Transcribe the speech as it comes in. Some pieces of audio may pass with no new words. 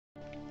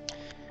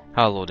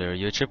Hello there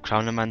YouTube,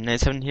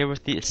 CrownMan97 here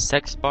with the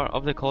 6th part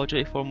of the Call of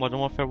Duty 4 Modern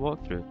Warfare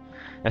walkthrough.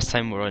 This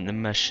time we're on the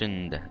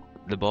mission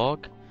The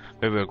Bog,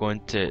 where we're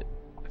going to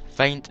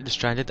find the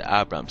stranded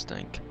Abrams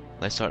tank.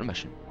 Let's start the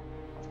mission.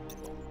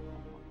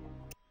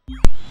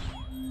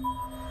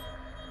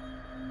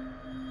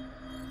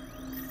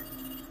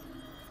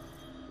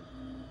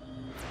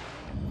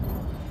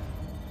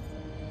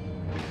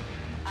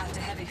 After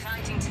heavy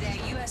fighting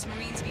today, U.S.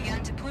 Marines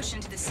began to push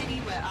into the city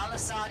where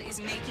al-Assad is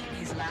making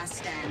his last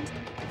stand.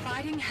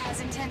 Fighting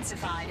has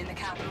intensified in the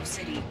capital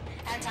city.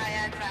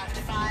 Anti-aircraft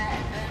fire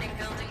and burning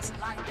buildings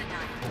light the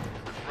night.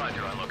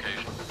 Roger on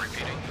location.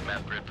 Repeating,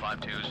 map grid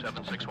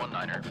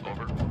 527619er,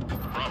 over.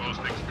 Bravo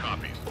 6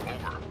 copies,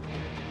 over.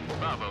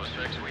 Bravo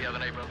 6, we have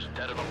an Abrams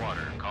dead in the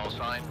water. Call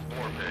sign,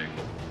 Warpig.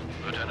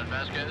 Lieutenant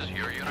Vasquez,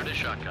 your unit is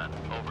shotgun,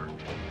 over.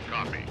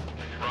 Copy.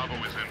 Bravo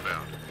is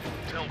inbound.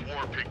 Tell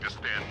Warpig to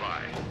stand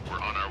by. We're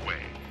on our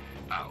way.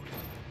 Out.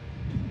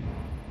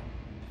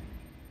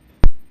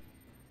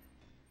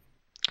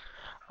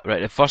 Right,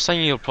 the first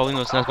thing you'll probably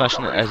notice in this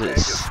mission is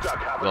it's,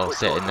 well,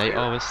 set at night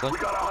obviously.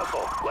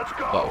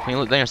 But when you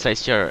look down your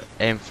sights to your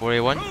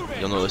M4A1,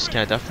 you'll notice it's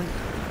kind of different.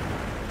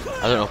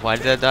 I don't know why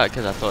they did that,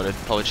 because I thought it'd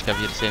probably just give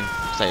you the same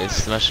sight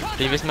as the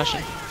previous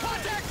mission.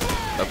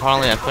 But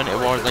apparently Infinity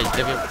Ward like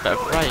give you a bit of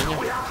variety in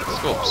your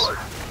scopes.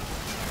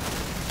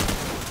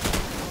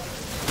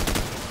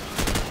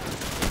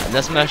 In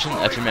this mission,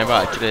 if you remember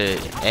back to the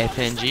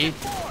FNG,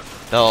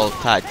 the little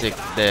tactic,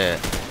 the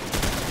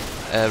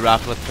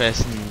rapidly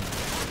pressing,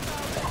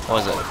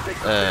 what was it,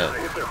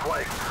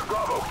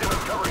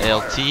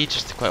 LT,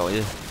 just to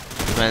quickly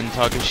win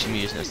targets you can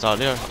use at the start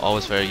there,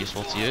 always very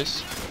useful to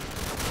use.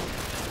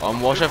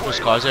 Watch out for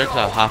scars there,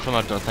 because half of them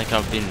I don't think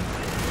have been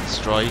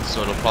destroyed,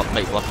 so it'll probably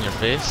might bluff in your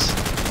face.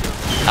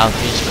 I'll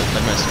finish with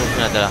my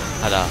smoking, I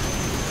had a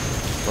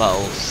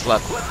little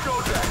slip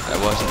that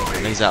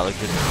wasn't exactly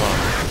good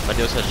for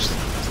videos, so I just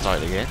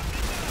started again,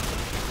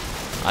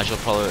 as you'll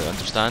probably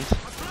understand.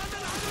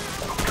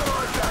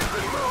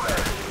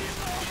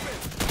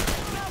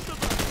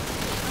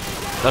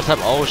 Third tip,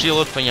 always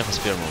reload when you have a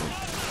spare moment,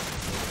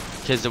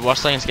 because the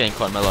worst thing is getting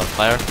caught in the middle of a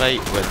firefight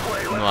with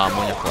no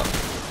ammo in your clip.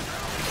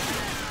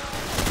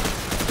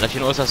 And if you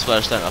notice, I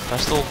switched down a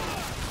pistol,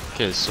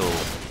 because so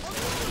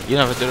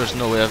even if there's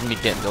no way of me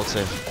getting able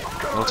to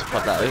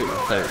put that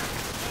out without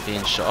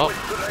being shot up.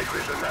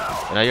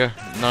 And now you're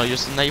not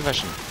using night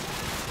vision,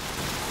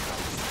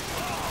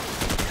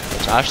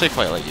 which I actually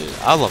quite like using.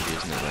 I love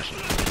using night vision,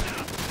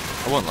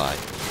 I won't lie.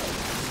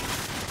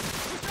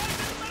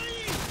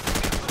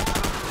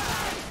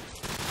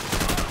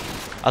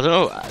 I don't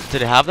know,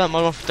 did they have that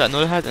model? I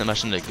know they had it in the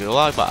mission like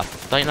Gulag, but I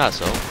think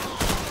that's all.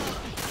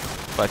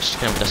 But it's just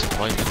kind of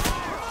disappointing.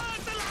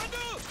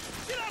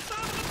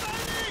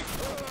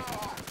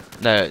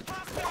 Now,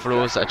 for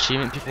those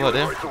achievement people out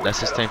there,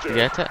 this is time to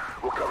get it.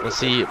 We'll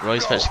see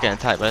Royspitz getting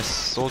attacked by this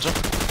soldier.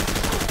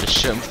 Just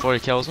shoot him before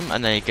he kills him,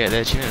 and then you get the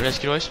achievement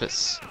Rescue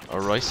Royspitz.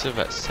 Or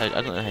Roycevitz, I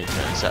don't know how you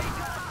pronounce it.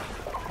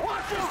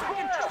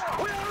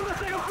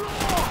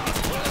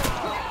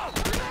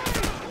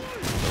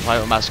 The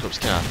white mascope's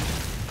kinda,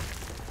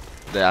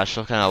 the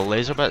actual kind of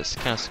laser bit's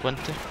kind of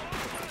squinty.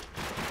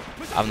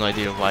 I have no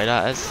idea why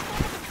that is.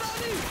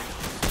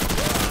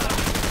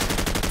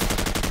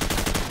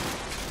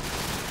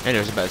 Anyway,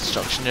 there's a bit of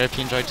destruction there, if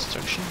you enjoyed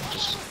destruction.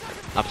 Just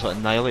absolutely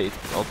annihilated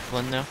all the people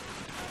in there.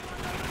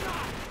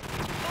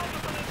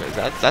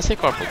 That's a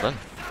Corporal Dunn.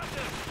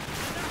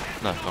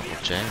 No,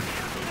 Corporal Chen.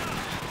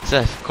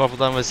 So, Corporal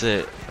Dunn was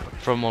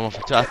from Modern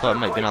Warfare 2. I thought it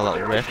might have been a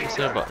little reference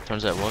there, but it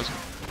turns out it wasn't.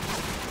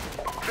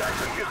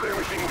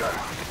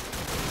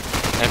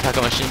 If I pick up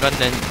a machine gun,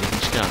 then you can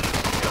just kind of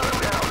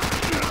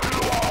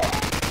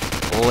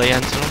lay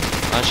into them,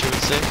 as you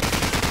would say.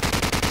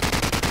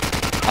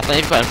 I think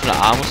you've got infinite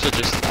ammo, so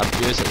just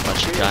abuse it as much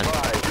as you can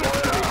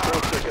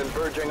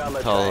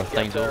until the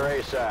thing's over. I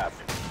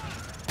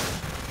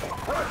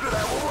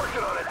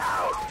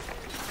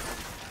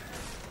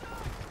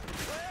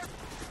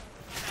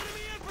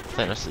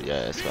think that's it,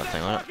 yeah, it's got a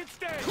thing on it.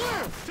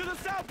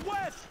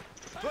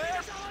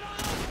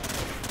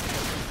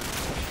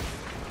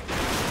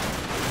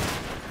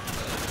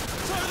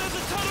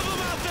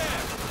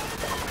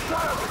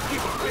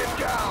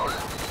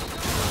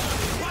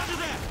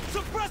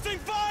 Suppressing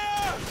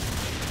fire!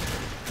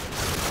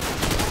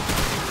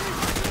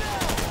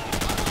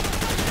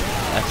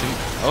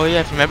 Oh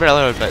yeah, if you remember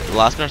earlier about the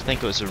last one, I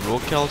think it was a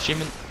road kill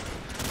achievement.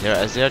 There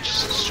it is there,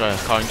 just destroy a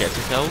car and get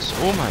 2 kills.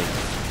 Oh my.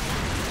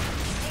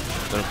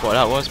 Don't know what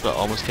that was, but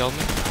almost killed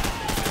me.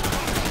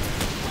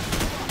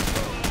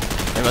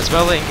 It was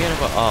well late in game,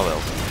 but oh well.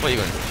 What are you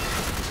going to do?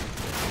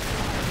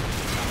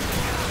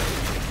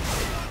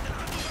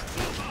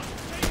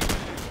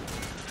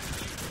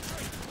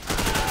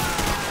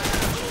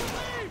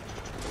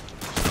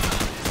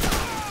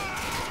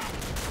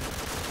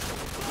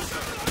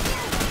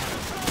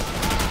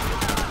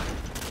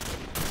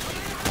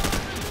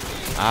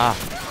 Ah.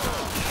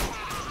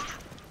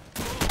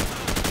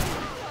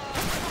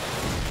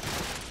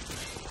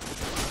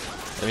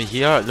 Let mean,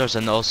 here there's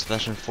an all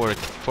selection four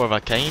of a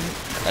kind.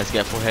 Let's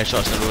get 4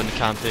 headshots in a row in the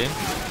campaign.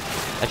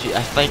 I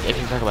think if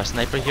you pick up a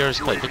sniper here, there's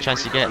quite a good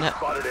chance of getting it.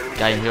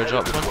 Guy in here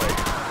drops one.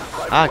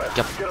 Ah,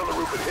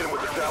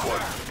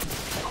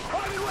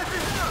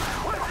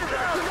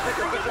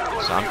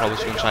 so I'm probably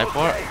just gonna try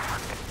for it.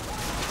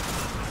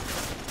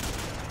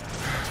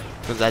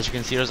 Because as you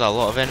can see, there's a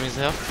lot of enemies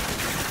there.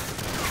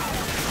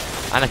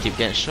 And I keep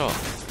getting shot.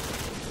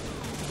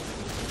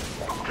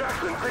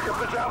 Jackson, pick up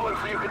the javelin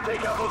so you can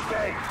take out those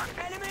tanks.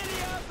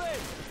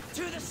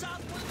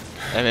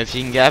 If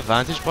you can get a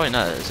vantage point,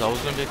 that is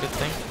always going to be a good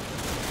thing.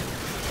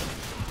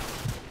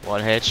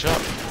 1 headshot.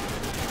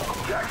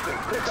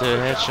 2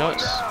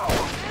 headshots.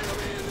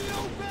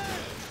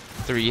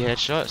 3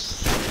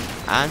 headshots.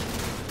 And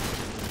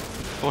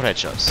 4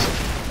 headshots.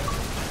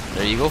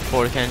 There you go,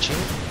 4 can shield.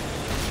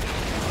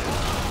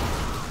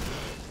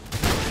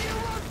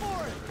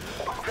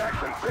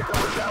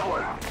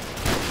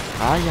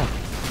 Ah, yeah.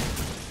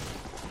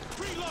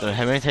 So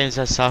how many times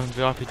has happened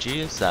with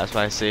RPGs? That's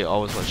why I say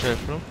always watch out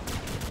for them.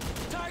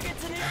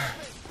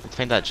 Let's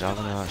find that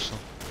javelin now, actually.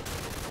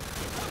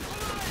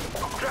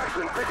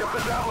 Jackson, pick up the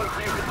javelin so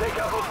you can take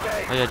out those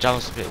tanks. Oh yeah,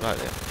 javelin's a bit back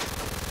there.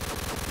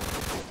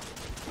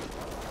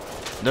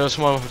 There's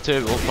one for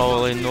 2, we'll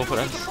probably know for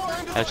this.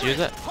 How to use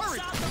it.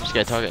 Just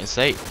get a target in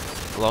sight.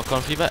 Lock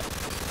on for a bit.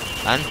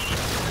 And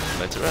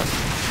let it rip.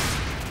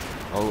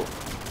 Oh,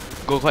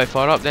 go quite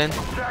far up then.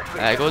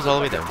 It goes all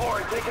the way down.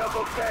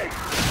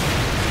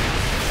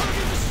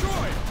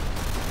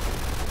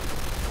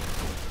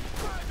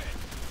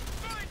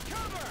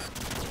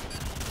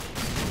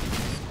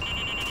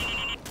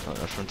 Not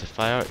enough room to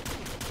fire.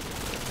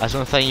 That's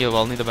one thing, you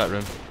will need a bit of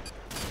room.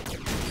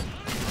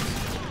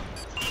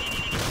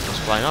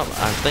 Just flying up.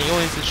 I think you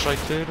only need to strike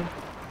 2 of them.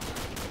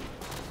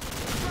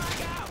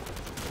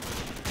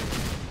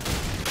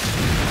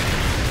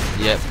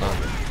 Yep, no.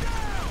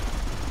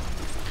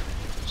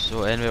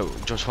 So anyway,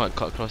 just want to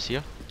cut across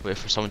here. Wait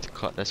for someone to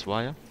cut this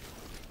wire.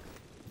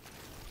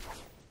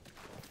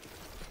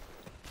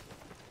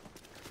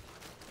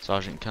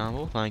 Sergeant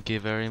Campbell, thank you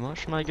very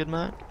much, my good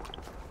man.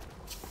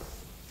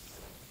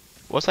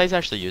 What side's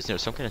actually using?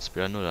 There's some kind of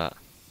spear, I know that.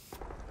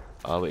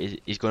 Oh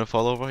wait, he's going to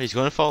fall over? He's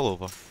going to fall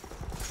over.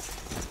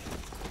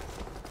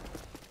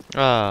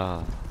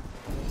 Ah.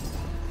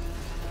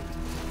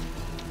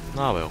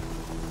 Ah well.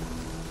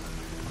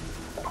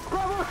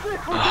 Bravo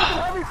 6, we're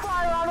taking heavy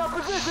fire on our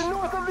position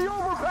north of the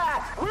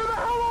overpass. Where the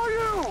hell are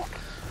you?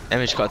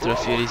 Image cut through a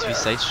few of these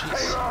side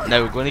streets.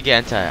 Now we're going to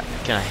get into a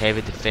kind of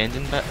heavy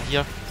defending bit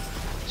here.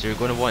 So you're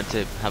going to want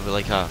to have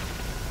like a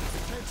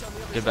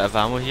good bit of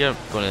ammo here.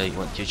 You're going to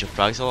want to use your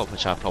frags a lot,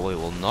 which I probably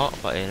will not,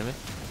 but anyway.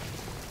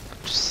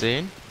 Just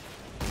saying.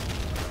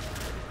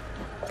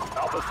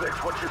 Alpha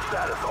 6, what's your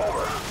status?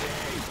 Over.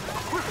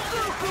 We're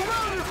still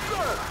surrounded,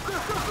 sir.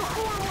 There's just a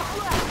 4 of us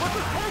left, but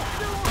the tank's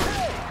still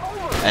okay.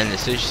 Over. And as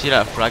soon as you see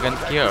that frag in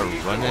here,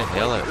 run the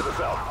hell out. To the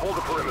south, hold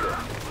the perimeter.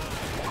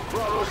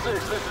 Bravo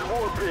 6, this is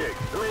War Pig.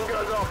 The main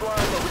gun's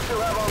offline, but we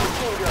still have our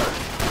machine guns.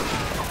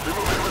 They're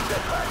moving with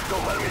jetpacks.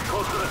 Don't let them get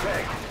close to the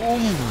tank. Oh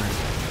my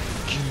god.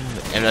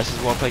 And this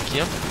is War Pig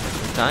here.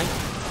 The tank.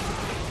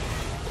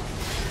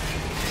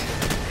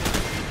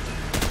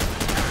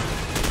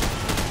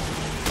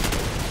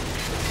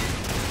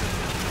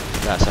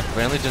 That's a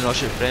friendly. Do not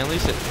shoot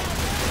friendlies. It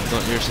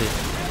don't usually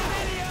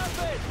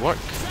work.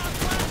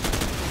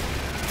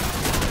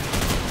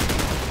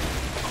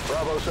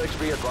 Bravo 6,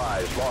 be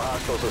advised. More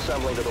hostiles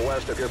assembling to the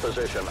west of your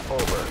position.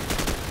 Over.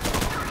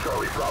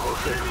 Charlie, Bravo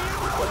 6,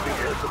 requesting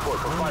air support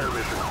for fire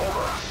mission.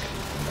 Over.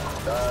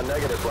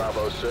 Negative,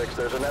 Bravo 6.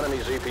 There's an enemy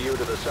ZPU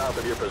to the south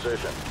of your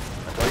position.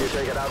 Until you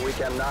take it out, we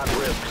cannot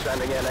risk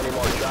sending in any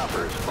more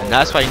choppers. Over. And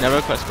that's why you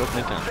never quit smoking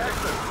the can.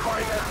 Jackson,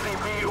 find that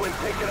ZPU and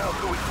take it out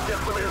so we can get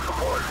some air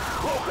support.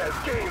 Lopez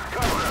gains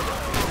cover.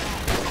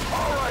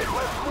 Alright,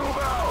 let's move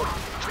out.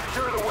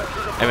 Secure the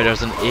western approach. I mean,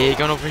 there's an A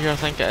gun over here, I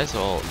think it is.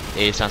 Well,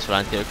 A stands for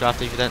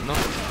anti-aircraft, if you didn't know.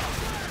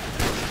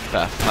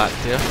 Bit of fact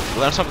there.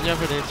 Learn something new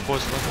every day,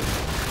 supposedly.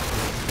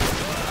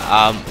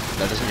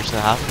 That doesn't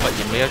usually happen, but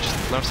you may have just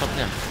learned something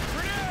new.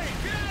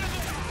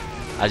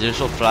 As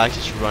usual, frags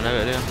just run out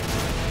of there.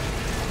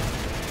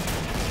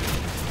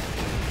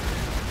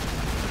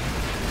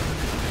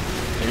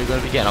 And you're going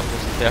to be getting up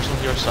close and personal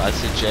here, so I'd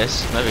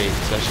suggest maybe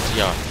switch to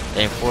your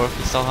M4 if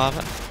you still have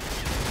it.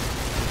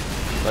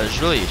 But it's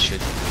really you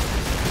should.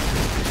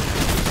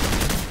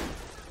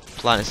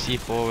 Plant a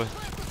C4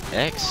 with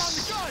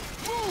X.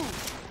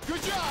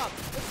 Good job.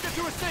 Let's get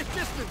to a safe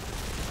distance.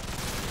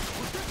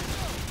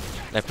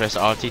 Then press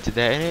RT to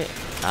detonate.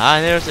 Ah,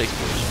 and there's the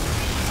explosion.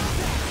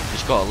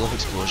 Just got a lot of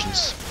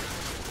explosions.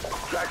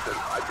 Jackson,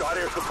 I've got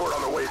air support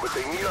on the way, but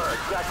they need our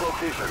exact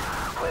location.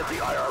 Plant the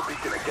IR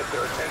beacon and get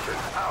their attention.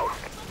 Out.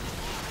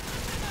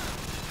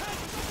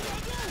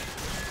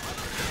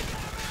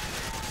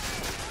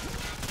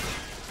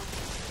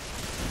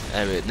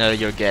 Anyway, now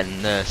you're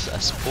getting this a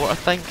support, I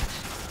think.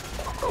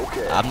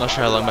 Okay. I'm not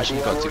sure how long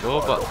mission's got to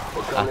go, but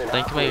I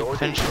think it might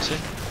finish soon.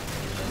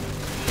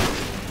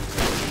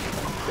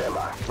 Stand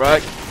by.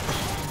 Right.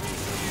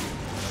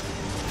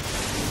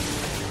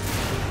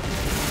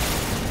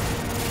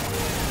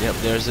 Yep,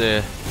 there's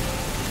a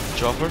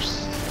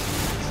choppers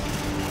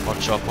or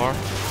chopper.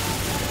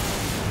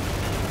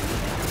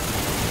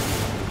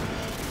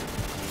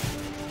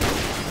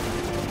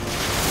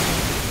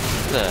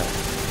 There.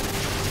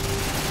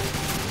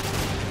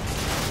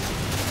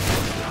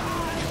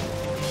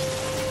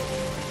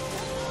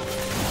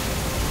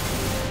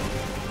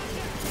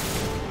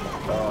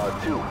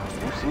 Two.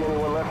 You see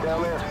anyone left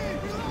down there?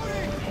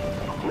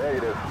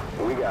 Negative.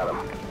 We got him.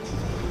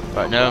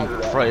 Right now,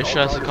 I'm pretty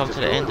sure to come to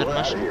the end of the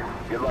mission.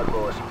 Good luck,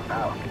 boys.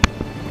 Out.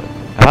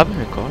 I have been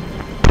recording.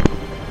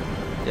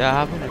 Yeah, I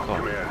have been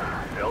recording.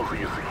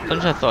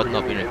 Sometimes I thought I'd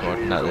not been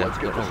recording that there.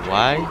 I don't know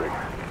why.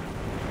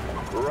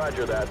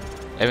 Roger that.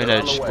 I mean,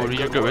 just go to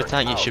your group with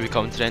tank. You should be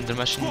coming to the end of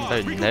the mission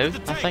about now,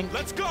 I think.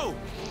 Let's go.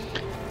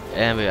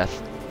 Anyway,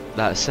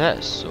 that's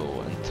it.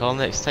 So until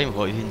next time,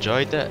 hope you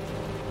enjoyed it.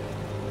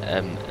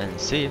 And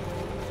see you.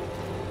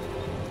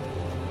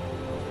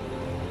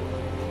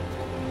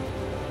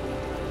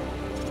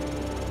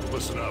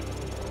 Listen up.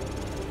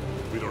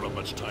 We don't have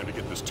much time to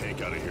get this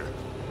tank out of here.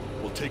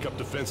 We'll take up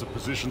defensive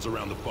positions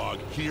around the fog,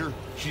 here,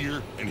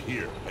 here, and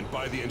here, and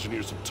buy the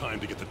engineers some time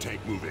to get the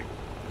tank moving.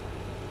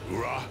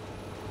 Hoorah!